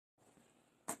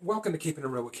Welcome to Keeping It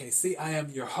Real with KC. I am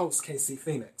your host, KC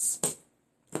Phoenix.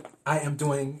 I am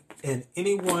doing an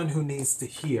anyone who needs to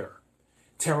hear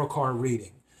tarot card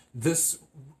reading. This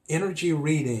energy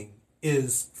reading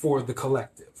is for the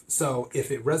collective. So if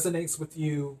it resonates with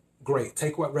you, great.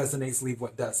 Take what resonates, leave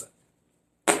what doesn't.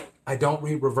 I don't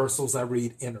read reversals, I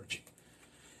read energy.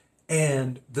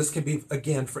 And this can be,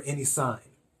 again, for any sign.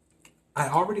 I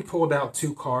already pulled out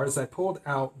two cards. I pulled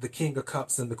out the King of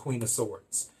Cups and the Queen of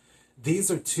Swords.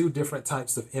 These are two different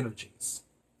types of energies.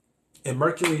 And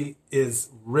Mercury is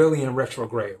really in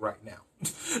retrograde right now.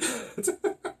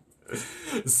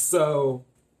 So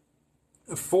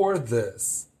for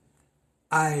this,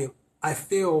 I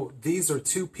feel these are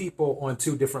two people on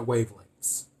two different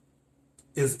wavelengths,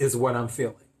 is what I'm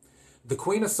feeling. The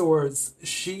Queen of Swords,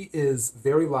 she is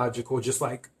very logical, just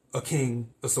like a King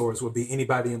of Swords would be,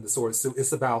 anybody in the Swords suit.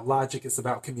 It's about logic, it's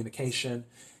about communication,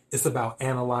 it's about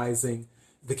analyzing.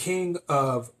 The King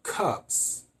of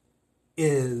Cups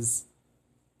is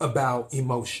about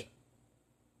emotion,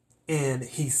 and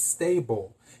he's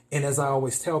stable. And as I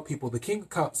always tell people, the King of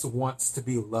Cups wants to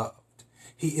be loved.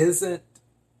 He isn't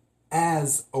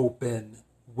as open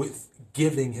with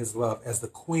giving his love as the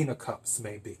Queen of Cups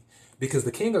may be, because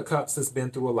the King of Cups has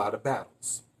been through a lot of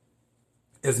battles.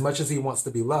 As much as he wants to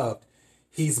be loved,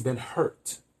 he's been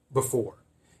hurt before.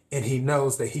 And he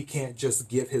knows that he can't just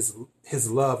give his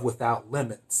love without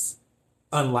limits,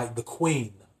 unlike the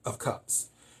Queen of Cups.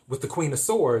 With the Queen of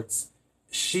Swords,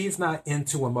 she's not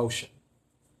into emotion.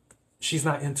 She's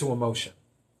not into emotion.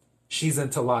 She's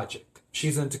into logic.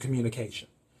 She's into communication.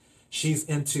 She's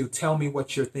into tell me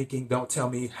what you're thinking, don't tell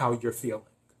me how you're feeling,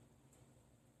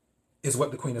 is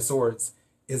what the Queen of Swords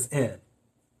is in.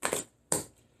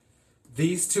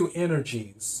 These two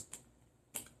energies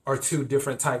are two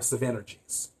different types of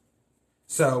energies.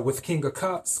 So with King of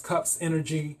Cups, Cups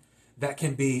energy, that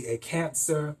can be a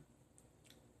Cancer,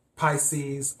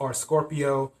 Pisces, or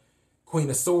Scorpio. Queen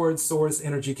of Swords, Swords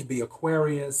energy can be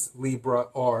Aquarius, Libra,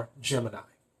 or Gemini.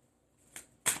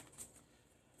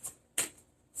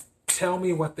 Tell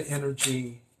me what the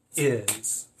energy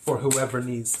is for whoever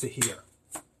needs to hear.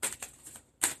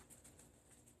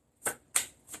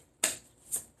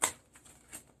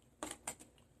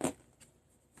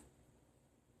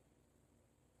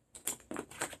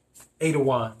 Eight of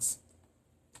Wands.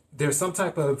 There's some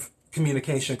type of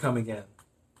communication coming in.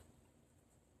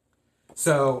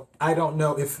 So I don't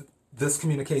know if this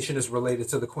communication is related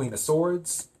to the Queen of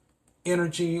Swords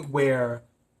energy, where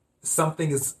something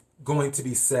is going to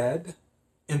be said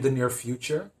in the near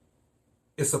future.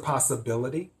 It's a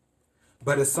possibility,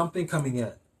 but it's something coming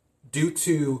in due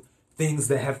to things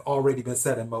that have already been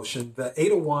set in motion. The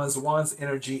Eight of Wands, Wands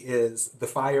energy is the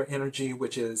fire energy,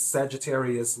 which is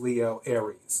Sagittarius, Leo,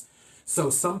 Aries. So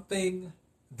something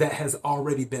that has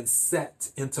already been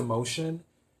set into motion,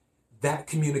 that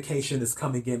communication is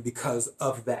coming in because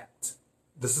of that.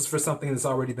 This is for something that's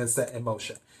already been set in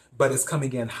motion, but it's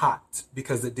coming in hot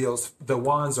because it deals, the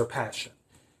wands are passion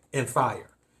and fire.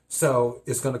 So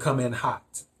it's going to come in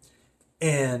hot,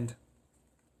 and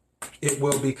it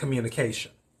will be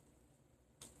communication.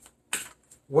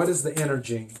 What is the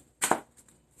energy?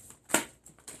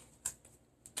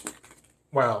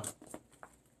 Wow.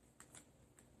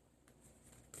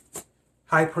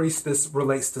 High Priestess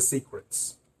relates to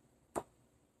secrets.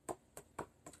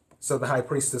 So the High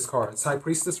Priestess cards. High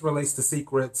Priestess relates to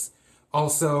secrets.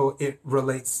 Also, it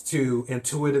relates to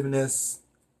intuitiveness,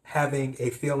 having a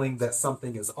feeling that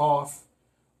something is off,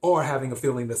 or having a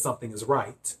feeling that something is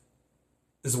right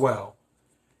as well.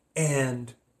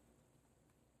 And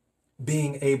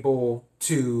being able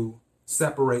to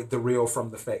separate the real from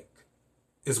the fake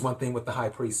is one thing with the High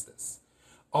Priestess.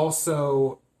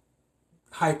 Also,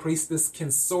 High Priestess can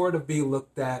sort of be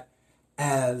looked at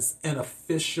as an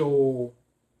official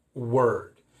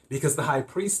word, because the High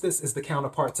Priestess is the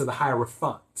counterpart to the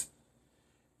Hierophant,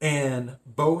 and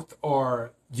both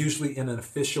are usually in an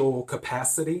official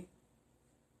capacity.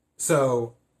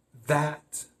 So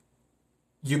that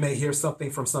you may hear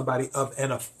something from somebody of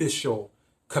an official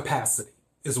capacity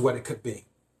is what it could be,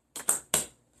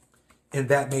 and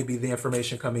that may be the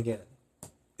information coming in,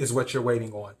 is what you're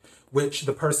waiting on, which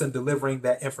the person delivering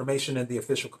that information in the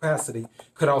official capacity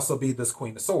could also be this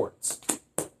Queen of Swords.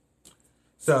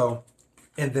 So,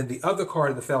 and then the other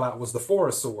card that fell out was the Four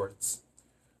of Swords,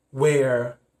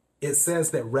 where it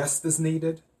says that rest is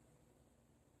needed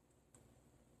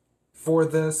for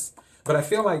this. But I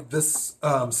feel like this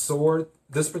sword,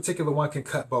 this particular one, can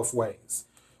cut both ways,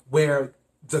 where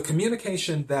the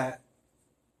communication that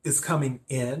is coming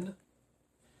in,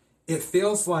 it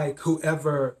feels like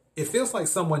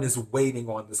someone is waiting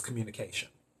on this communication.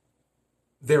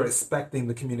 they're expecting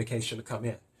the communication to come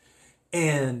in.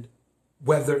 And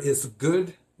whether it's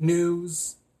good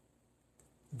news,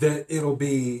 that it'll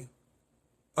be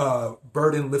a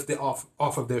burden lifted off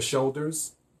of their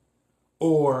shoulders,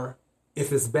 or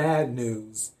if it's bad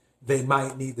news, they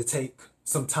might need to take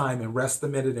some time and rest a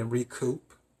minute and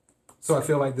recoup. So I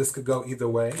feel like this could go either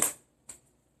way.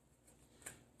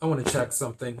 I want to check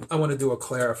something. I want to do a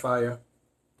clarifier.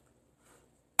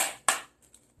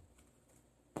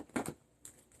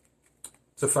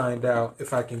 To find out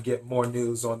if I can get more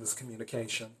news on this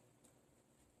communication.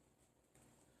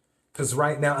 Because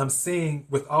right now I'm seeing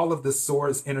with all of the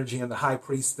swords energy and the high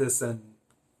priestess and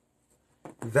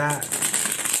that,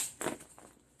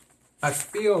 I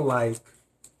feel like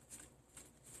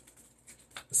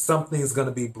something is going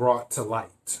to be brought to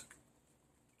light.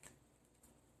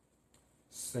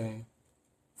 Let's see.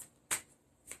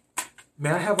 May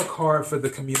I have a card for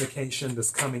the communication that's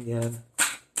coming in?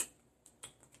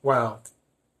 Wow.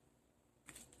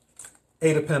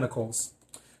 Eight of Pentacles.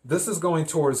 This is going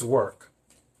towards work.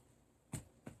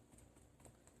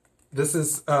 This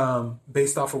is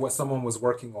based off of what someone was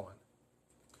working on.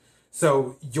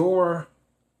 So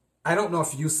I don't know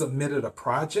if you submitted a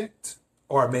project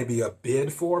or maybe a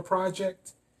bid for a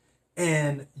project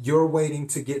and you're waiting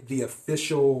to get the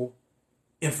official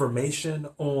information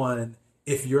on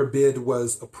if your bid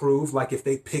was approved, like if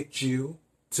they picked you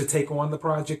to take on the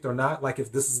project or not, like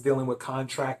if this is dealing with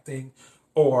contracting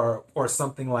or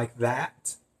something like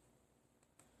that.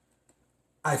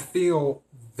 I feel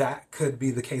that could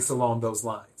be the case along those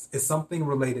lines. It's something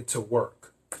related to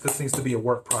work. This seems to be a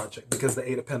work project because the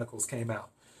Eight of Pentacles came out.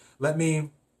 Let me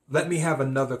have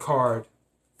another card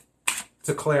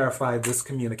to clarify this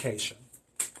communication.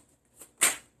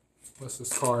 What's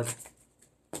this card?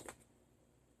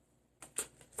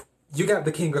 You got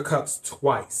the King of Cups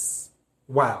twice.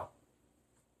 Wow.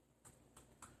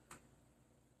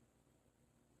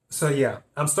 So yeah,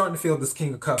 I'm starting to feel this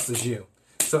King of Cups is you.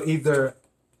 So either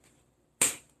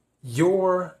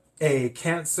you're a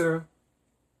Cancer,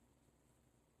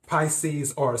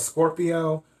 Pisces, or a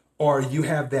Scorpio, or you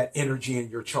have that energy in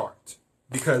your chart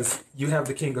because you have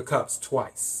the King of Cups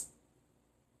twice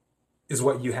is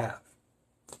what you have.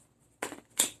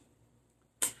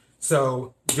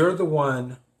 So you're the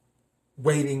one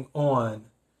waiting on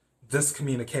this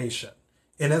communication.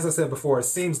 And as I said before, it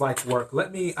seems like work.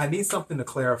 I need something to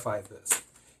clarify this.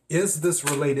 Is this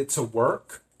related to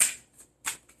work?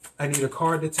 I need a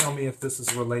card to tell me if this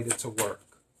is related to work.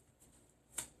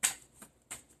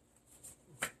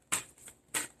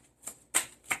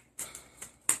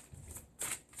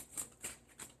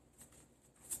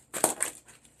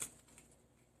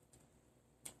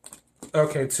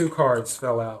 Okay, 2 cards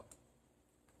fell out.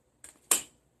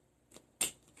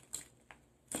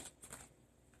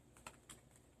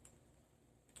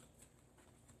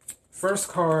 First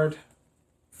card,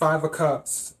 5 of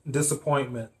Cups,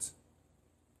 disappointment.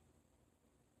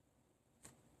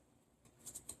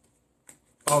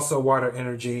 Also water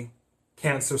energy,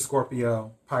 Cancer,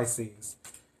 Scorpio, Pisces.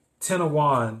 10 of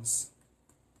Wands,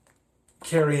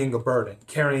 carrying a burden,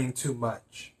 carrying too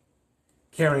much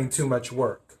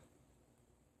work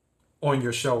on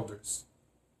your shoulders.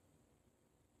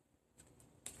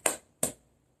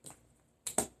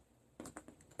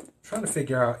 Trying to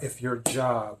figure out if your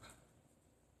job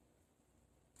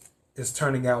is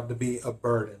turning out to be a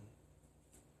burden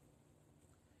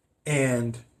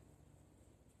and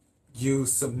you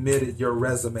submitted your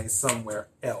resume somewhere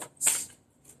else.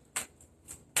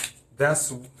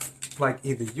 That's like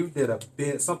either you did a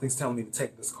bid, something's telling me to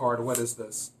take this card. What is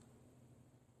this?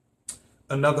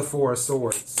 Another 4 of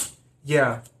Swords.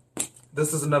 Yeah,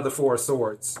 this is another 4 of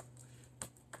Swords.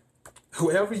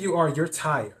 Whoever you are, you're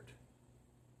tired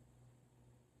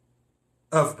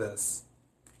of this.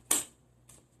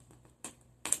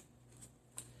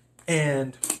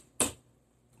 And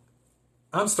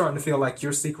I'm starting to feel like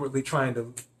you're secretly trying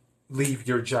to leave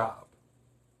your job.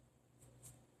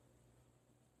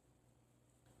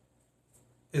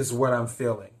 Is what I'm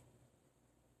feeling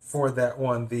for that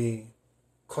one, the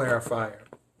clarifier.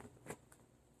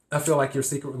 I feel like you're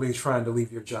secretly trying to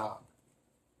leave your job.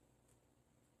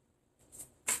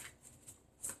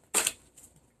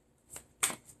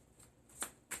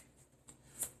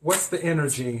 What's the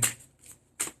energy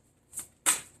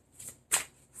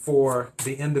for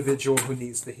the individual who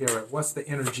needs to hear it? What's the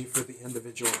energy for the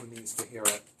individual who needs to hear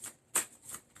it?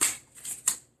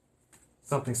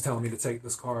 Something's telling me to take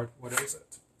this card. What is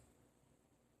it?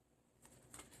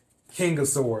 King of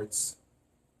Swords.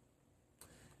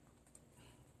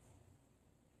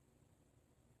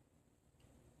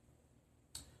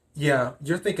 Yeah,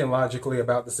 you're thinking logically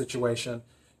about the situation.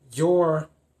 You're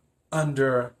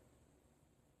under,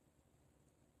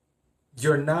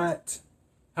 you're not,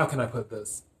 how can I put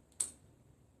this?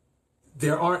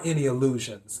 There aren't any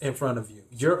illusions in front of you.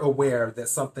 You're aware that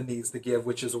something needs to give,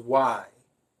 which is why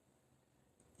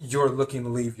you're looking to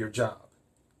leave your job.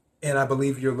 And I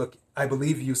believe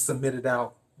you submitted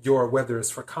out whether it's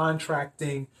for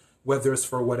contracting, whether it's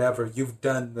for whatever, you've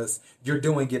done this, you're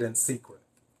doing it in secret.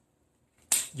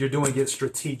 You're doing it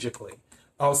strategically.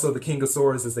 Also, the King of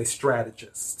Swords is a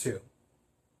strategist too.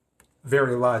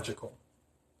 Very logical.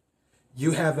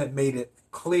 You haven't made it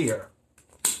clear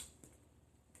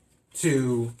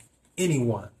to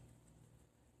anyone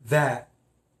that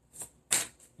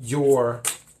your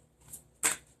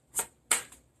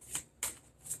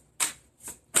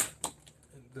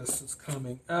this is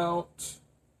coming out.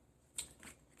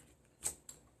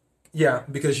 Yeah,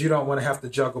 because you don't want to have to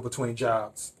juggle between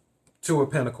jobs. Two of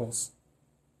Pentacles.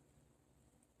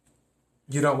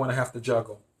 You don't want to have to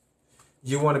juggle.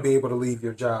 You want to be able to leave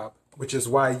your job, which is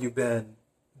why you've been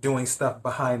doing stuff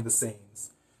behind the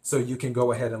scenes, so you can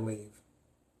go ahead and leave.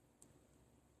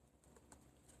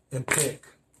 And pick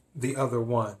the other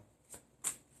one.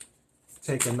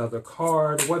 Take another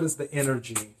card. What is the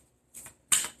energy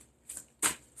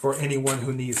for anyone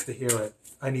who needs to hear it?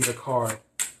 I need a card.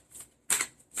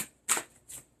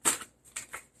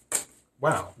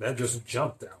 Wow, that just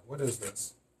jumped out. What is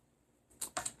this?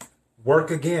 Work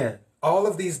again. All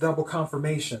of these double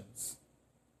confirmations.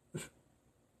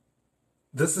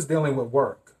 This is dealing with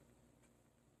work.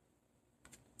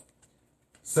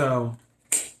 So,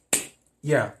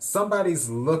 yeah, somebody's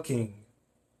looking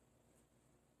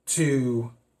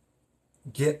to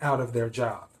get out of their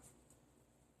job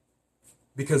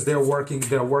because they're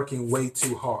working way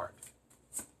too hard.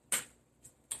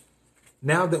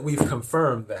 Now that we've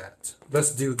confirmed that,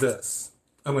 let's do this.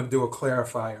 I'm going to do a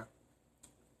clarifier.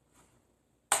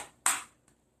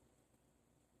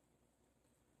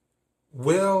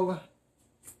 Will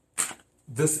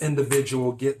this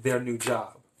individual get their new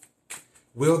job?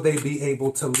 Will they be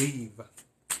able to leave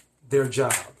their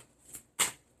job?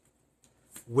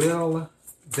 Will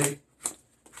they?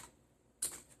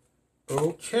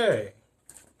 Okay.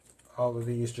 All of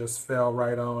these just fell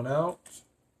right on out.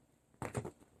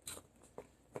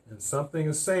 And something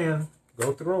is saying,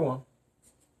 go through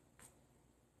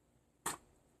them.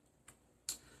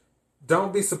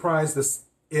 Don't be surprised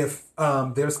if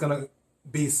there's going to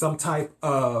be some type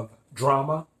of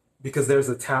drama because there's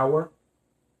a tower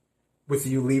with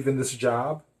you leaving this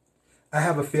job. I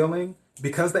have a feeling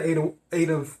because the Eight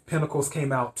of Pentacles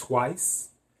came out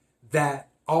twice, that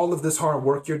all of this hard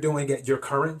work you're doing at your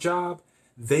current job,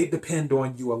 they depend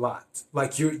on you a lot.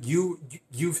 Like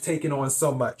you've taken on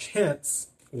so much. Hence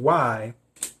why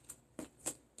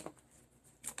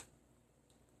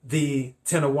the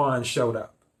Ten of Wands showed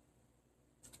up.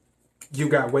 You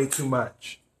got way too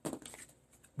much,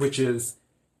 which is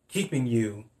keeping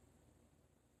you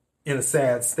in a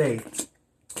sad state.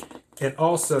 And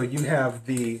also you have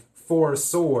the Four of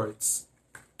Swords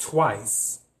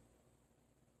twice,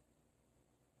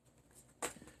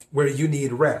 where you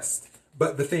need rest.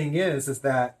 But the thing is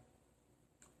that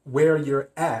where you're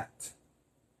at,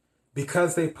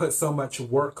 because they put so much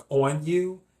work on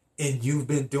you and you've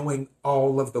been doing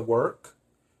all of the work,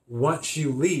 once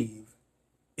you leave,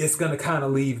 it's going to kind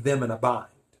of leave them in a bind.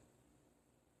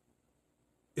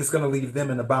 It's going to leave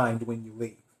them in a bind when you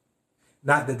leave.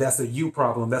 Not that that's a you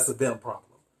problem, that's a them problem.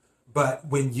 But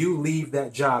when you leave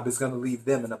that job, it's going to leave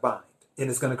them in a bind. And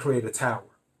it's going to create a tower.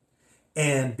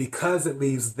 And because it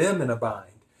leaves them in a bind,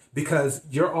 because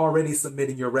you're already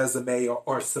submitting your resume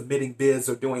or submitting bids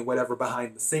or doing whatever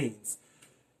behind the scenes,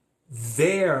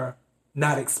 they're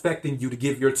not expecting you to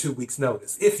give your 2 weeks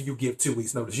notice. If you give 2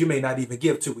 weeks notice, you may not even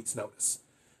give 2 weeks notice.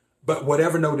 But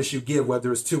whatever notice you give,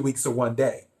 whether it's 2 weeks or 1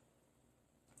 day,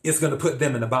 it's going to put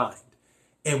them in a bind.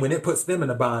 And when it puts them in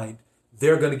a bind,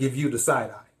 they're going to give you the side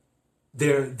eye.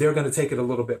 They're going to take it a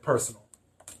little bit personal.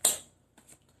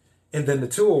 And then the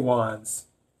Two of Wands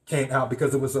came out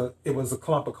because it was a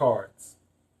clump of cards.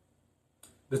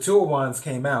 The Two of Wands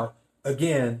came out.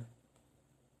 Again,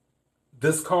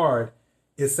 this card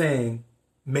is saying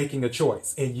making a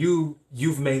choice. And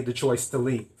you've made the choice to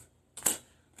leave.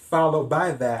 Followed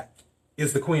by that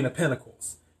is the Queen of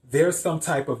Pentacles. There's some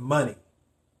type of money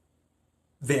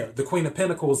there. The Queen of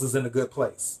Pentacles is in a good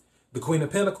place. The Queen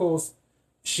of Pentacles,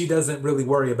 she doesn't really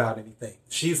worry about anything.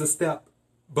 She's a step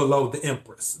below the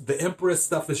Empress. The Empress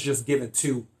stuff is just given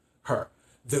to her.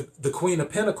 The Queen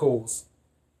of Pentacles,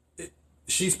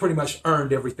 she's pretty much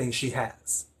earned everything she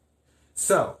has.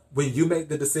 So when you make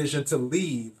the decision to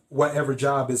leave whatever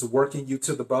job is working you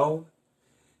to the bone,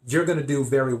 you're going to do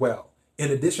very well. In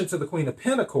addition to the Queen of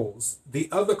Pentacles, the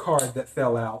other card that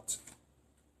fell out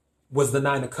was the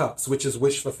Nine of Cups, which is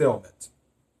wish fulfillment.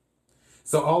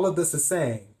 So all of this is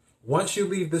saying, once you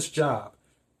leave this job,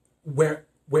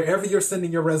 wherever you're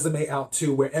sending your resume out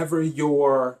to, wherever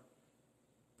you're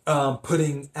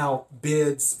putting out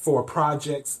bids for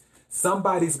projects,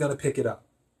 somebody's going to pick it up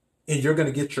and you're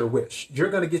going to get your wish.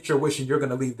 You're going to get your wish and you're going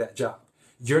to leave that job.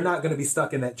 You're not going to be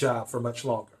stuck in that job for much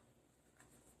longer.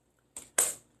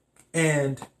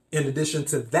 And in addition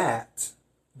to that,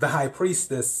 the High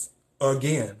Priestess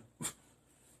again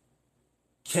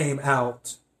came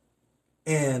out,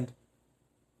 and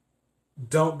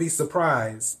don't be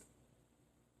surprised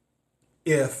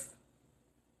if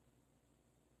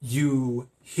you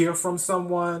hear from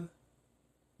someone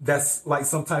that's like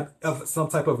some type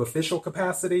of official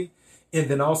capacity, and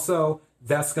then also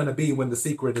that's going to be when the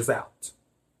secret is out.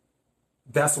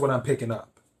 That's what I'm picking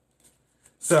up.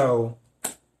 So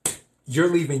you're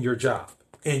leaving your job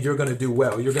and you're going to do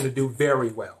well. You're going to do very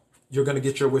well. You're going to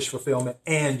get your wish fulfillment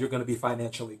and you're going to be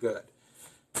financially good.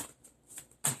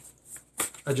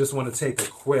 I just want to take a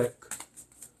quick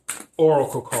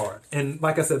oracle card. And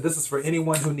like I said, this is for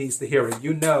anyone who needs to hear it.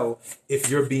 You know, if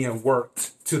you're being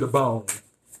worked to the bone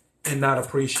and not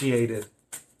appreciated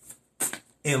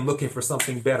and looking for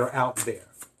something better out there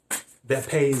that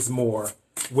pays more,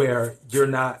 where you're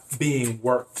not being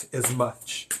worked as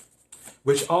much.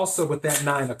 Which also, with that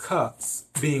Nine of Cups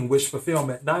being wish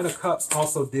fulfillment, Nine of Cups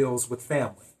also deals with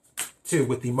family, too,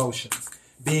 with emotions,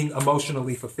 being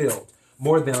emotionally fulfilled.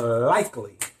 More than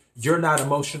likely, you're not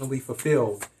emotionally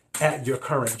fulfilled at your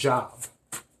current job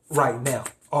right now.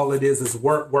 All it is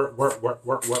work, work, work, work,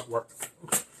 work, work, work.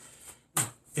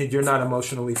 And you're not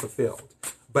emotionally fulfilled.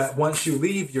 But once you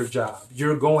leave your job,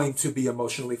 you're going to be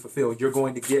emotionally fulfilled. You're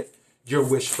going to get your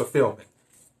wish fulfillment.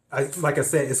 Like I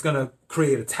said, it's going to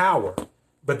create a tower,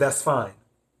 but that's fine.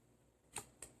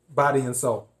 Body and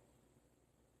soul.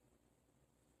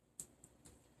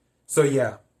 So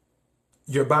yeah,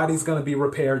 your body's going to be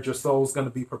repaired. Your soul's going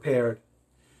to be prepared.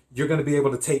 You're going to be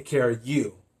able to take care of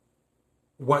you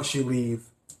once you leave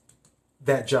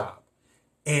that job.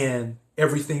 And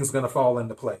everything's going to fall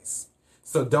into place.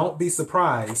 So don't be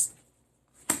surprised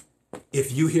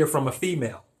if you hear from a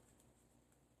female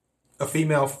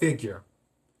figure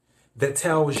that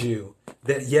tells you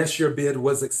that yes, your bid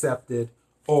was accepted,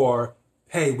 or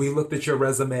hey, we looked at your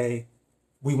resume,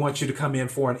 we want you to come in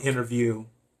for an interview,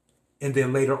 and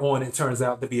then later on it turns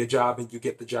out to be a job and you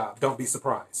get the job. Don't be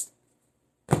surprised.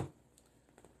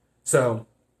 So,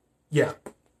 yeah.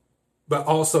 But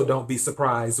also don't be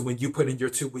surprised when you put in your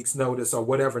 2 weeks notice or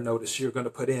whatever notice you're going to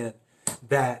put in,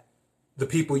 that the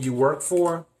people you work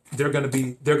for, they're going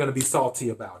to be salty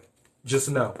about it. Just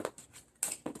know.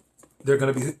 They're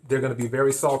going to be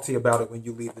very salty about it when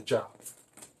you leave the job,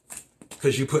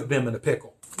 because you put them in a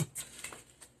pickle.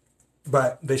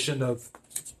 But they shouldn't have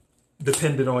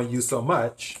depended on you so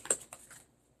much,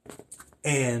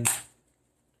 and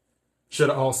should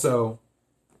have also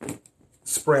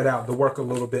spread out the work a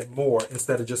little bit more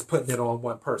instead of just putting it on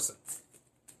one person.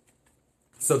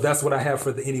 So that's what I have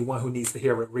for anyone who needs to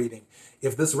hear it reading.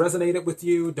 If this resonated with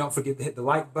you, don't forget to hit the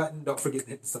like button. Don't forget to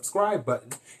hit the subscribe button.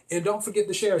 And don't forget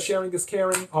to share. Sharing is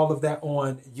caring. All of that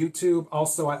on YouTube.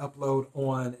 Also, I upload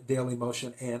on Daily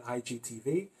Motion and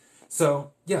IGTV. So,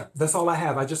 yeah, that's all I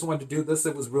have. I just wanted to do this.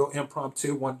 It was real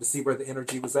impromptu. Wanted to see where the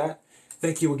energy was at.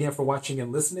 Thank you again for watching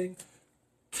and listening.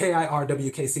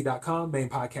 KIRWKC.com, main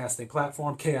podcasting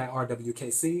platform.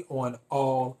 KIRWKC on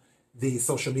all the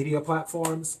social media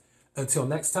platforms. Until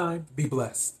next time, be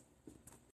blessed.